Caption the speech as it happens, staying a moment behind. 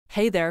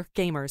Hey there,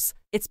 gamers.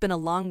 It's been a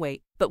long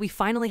wait, but we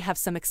finally have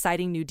some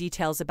exciting new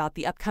details about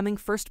the upcoming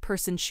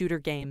first-person shooter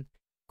game,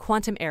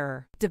 Quantum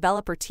Error.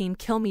 Developer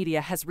TeamKill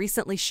Media has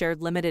recently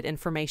shared limited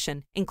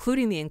information,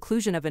 including the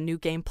inclusion of a new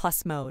Game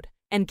Plus mode.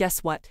 And guess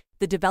what?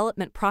 The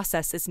development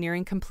process is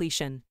nearing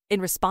completion.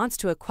 In response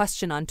to a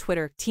question on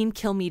Twitter,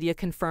 TeamKill Media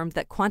confirmed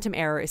that Quantum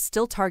Error is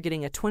still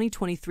targeting a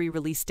 2023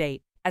 release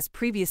date, as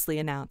previously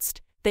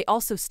announced. They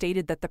also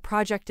stated that the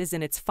project is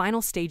in its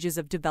final stages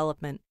of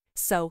development,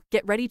 so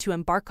get ready to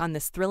embark on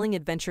this thrilling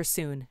adventure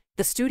soon.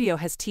 The studio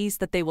has teased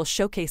that they will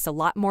showcase a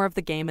lot more of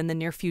the game in the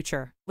near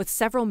future. With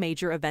several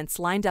major events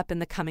lined up in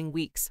the coming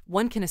weeks,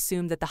 one can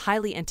assume that the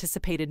highly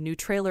anticipated new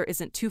trailer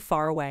isn't too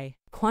far away.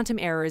 Quantum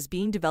Error is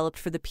being developed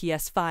for the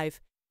PS5,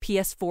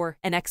 PS4,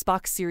 and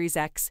Xbox Series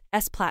X,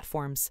 S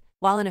platforms.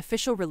 While an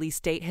official release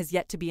date has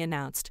yet to be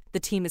announced, the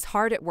team is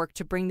hard at work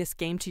to bring this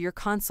game to your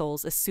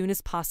consoles as soon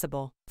as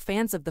possible.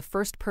 Fans of the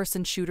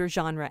first-person shooter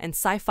genre and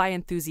sci-fi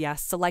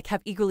enthusiasts alike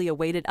have eagerly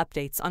awaited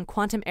updates on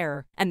Quantum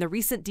Error, and the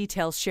recent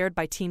details shared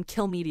by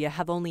TeamKill Media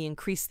have only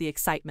increased the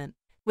excitement.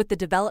 With the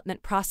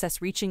development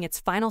process reaching its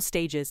final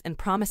stages and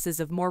promises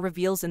of more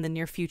reveals in the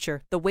near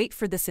future, the wait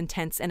for this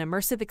intense and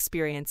immersive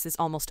experience is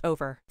almost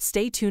over.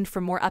 Stay tuned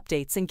for more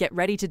updates and get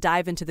ready to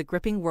dive into the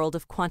gripping world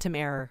of Quantum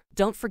Error.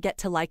 Don't forget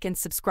to like and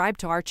subscribe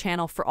to our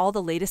channel for all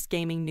the latest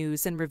gaming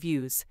news and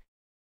reviews.